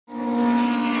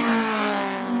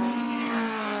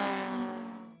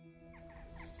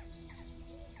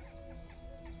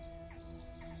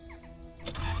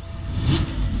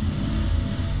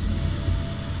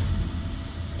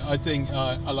I think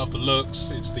I love the looks,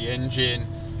 it's the engine,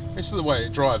 it's the way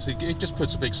it drives. It just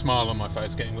puts a big smile on my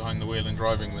face getting behind the wheel and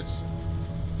driving this.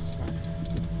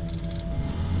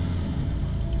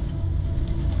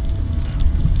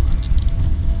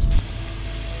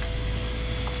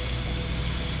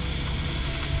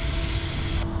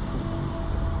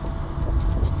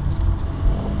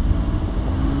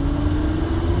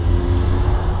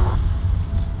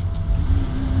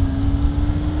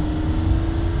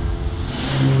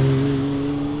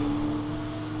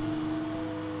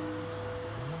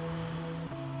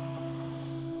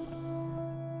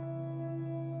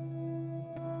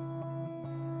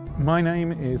 My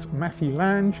name is Matthew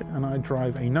Lange and I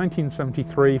drive a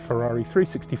 1973 Ferrari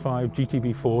 365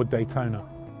 GTB4 Daytona.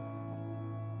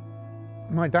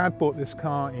 My dad bought this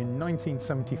car in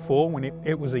 1974 when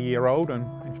it was a year old, and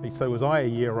actually so was I a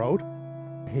year old.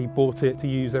 He bought it to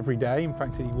use every day. In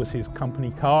fact, it was his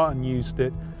company car and used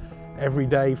it every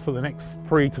day for the next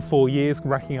 3 to 4 years,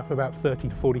 racking up about 30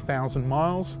 to 40,000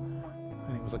 miles.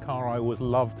 And it was a car I always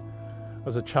loved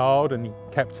as a child, and he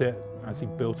kept it as he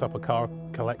built up a car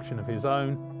collection of his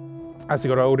own. As he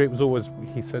got older, it was always,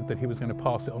 he said that he was going to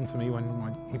pass it on to me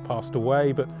when he passed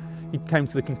away, but he came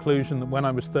to the conclusion that when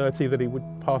I was 30 that he would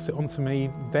pass it on to me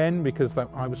then, because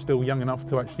I was still young enough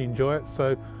to actually enjoy it.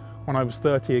 So when I was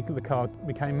 30, the car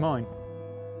became mine.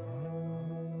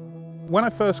 When I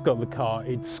first got the car,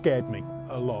 it scared me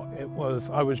a lot.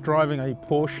 I was driving a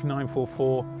Porsche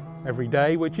 944 every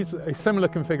day, which is a similar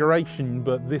configuration,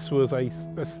 but this was a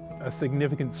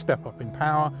significant step up in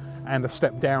power and a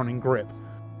step down in grip.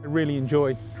 I really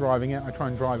enjoy driving it. I try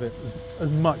and drive it as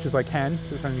much as I can,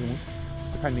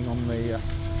 depending on the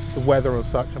weather or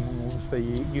such. And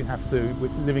obviously you have to,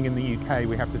 living in the UK,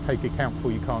 we have to take account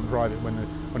for you can't drive it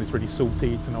when it's really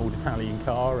salty. It's an old Italian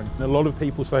car, and a lot of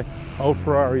people say, old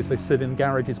Ferraris, they sit in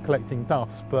garages collecting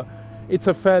dust, but it's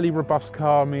a fairly robust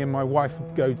car. Me and my wife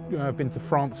have been to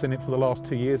France in it for the last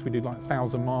 2 years. We do like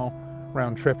 1,000-mile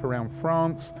round trip around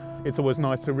France. It's always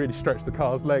nice to really stretch the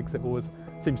car's legs. It always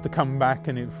seems to come back,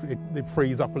 and it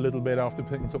frees up a little bit after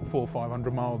putting sort of 400 or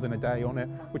 500 miles in a day on it,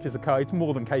 which is a car it's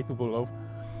more than capable of.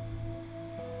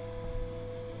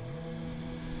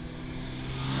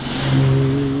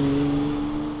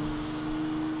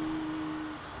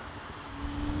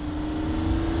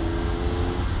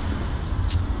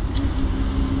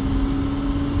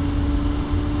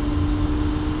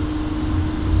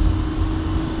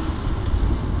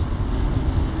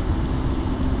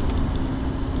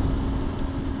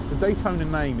 The Daytona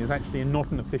name is actually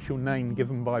not an official name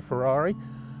given by Ferrari.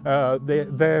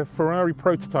 Their Ferrari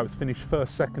prototypes finished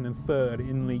first, second and third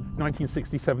in the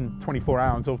 1967 24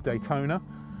 Hours of Daytona,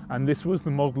 and this was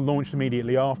the model launched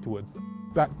immediately afterwards.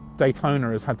 That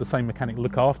Daytona has had the same mechanic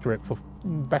look after it for the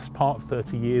best part of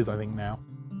 30 years, I think now.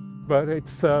 But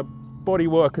its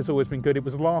bodywork has always been good. It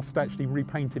was last actually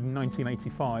repainted in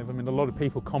 1985. I mean, a lot of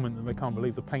people comment that they can't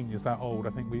believe the paint is that old. I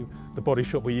think the body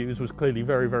shop we used was clearly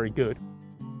very, very good.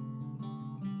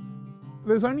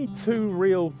 There's only 2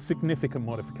 real significant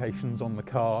modifications on the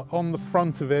car. On the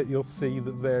front of it, you'll see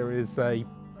that there is a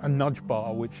nudge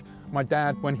bar, which my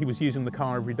dad, when he was using the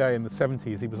car every day in the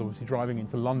 70s, he was obviously driving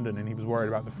into London and he was worried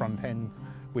about the front end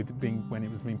when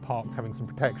it was being parked, having some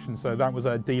protection. So that was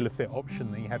a dealer fit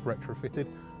option that he had retrofitted.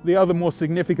 The other more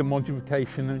significant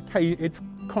modification, and it's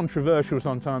controversial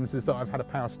sometimes, is that I've had a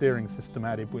power steering system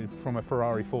added from a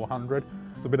Ferrari 400.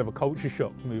 It's a bit of a culture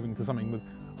shock moving to something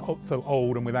so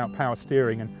old and without power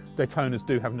steering, and Daytonas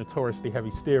do have notoriously heavy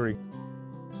steering.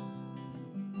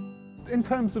 In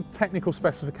terms of technical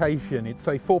specification, it's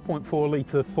a 4.4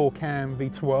 litre 4-cam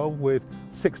V12 with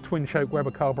 6 twin-choke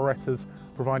Weber carburetors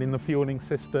providing the fueling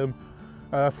system.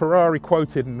 Ferrari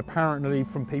quoted, and apparently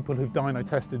from people who've dyno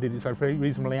tested it, it's a very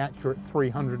reasonably accurate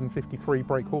 353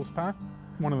 brake horsepower.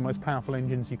 One of the most powerful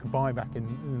engines you could buy back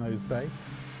in those days.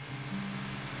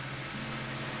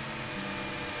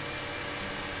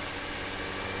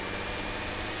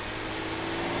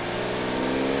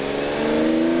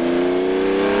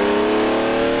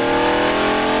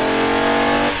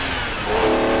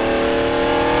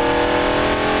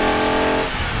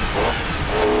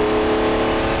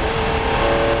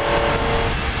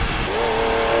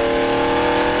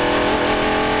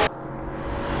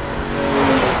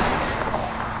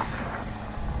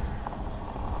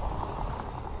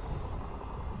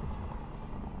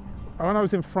 When I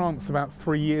was in France about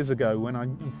 3 years ago, when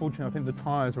unfortunately I think the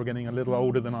tyres were getting a little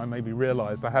older than I maybe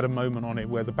realised, I had a moment on it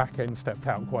where the back end stepped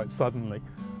out quite suddenly.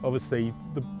 Obviously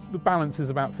the balance is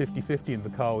about 50-50 in the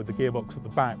car with the gearbox at the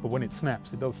back, but when it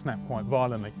snaps, it does snap quite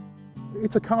violently.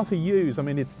 It's a car to use. I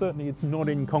mean, it's not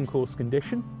in concours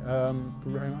condition,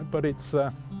 but it's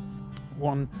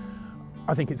One,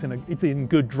 I think it's in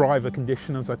good driver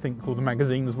condition, as I think all the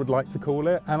magazines would like to call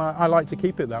it, and I like to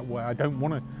keep it that way. I don't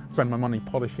want to spend my money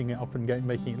polishing it up and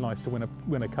making it nice to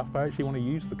win a cup. I actually want to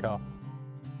use the car.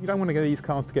 You don't want to get these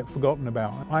cars to get forgotten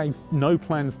about. I have no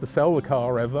plans to sell the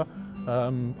car ever.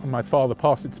 My father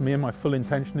passed it to me, and my full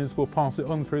intention is we'll pass it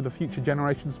on through the future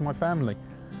generations of my family.